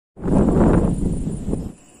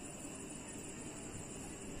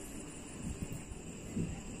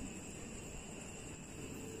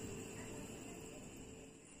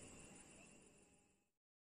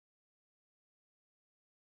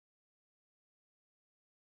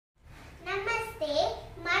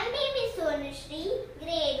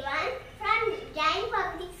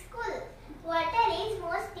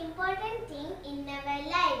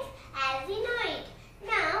we know it.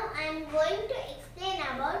 Now I am going to explain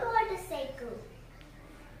about water cycle.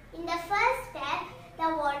 In the first step, the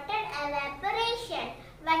water evaporation.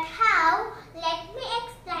 But how? Let me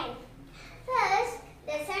explain. First,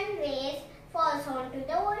 the sun rays falls onto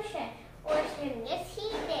the ocean. Ocean gets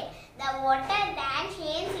heated. The water then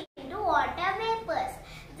changes into water vapors.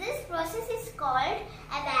 This process is called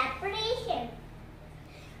evaporation.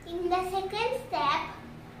 In the second step,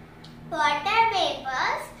 water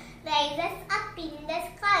vapors rises up in the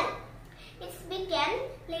sky. It becomes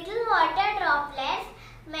little water droplets.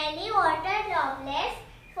 Many water droplets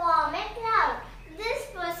form a cloud. This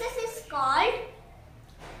process is called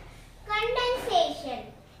condensation.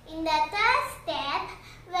 In the third step,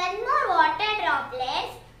 when more water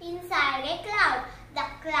droplets inside a cloud, the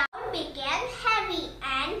cloud becomes heavy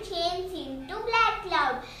and changes into black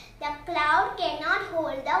cloud. The cloud cannot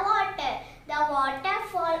hold the water. The water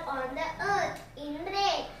falls on the earth in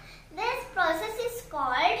rain. This process is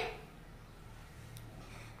called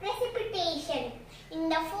precipitation. In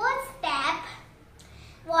the fourth step,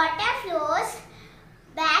 water flows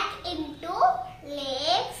back into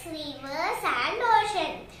lakes, rivers and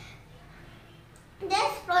oceans.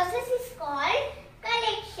 This process is called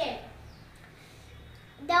collection.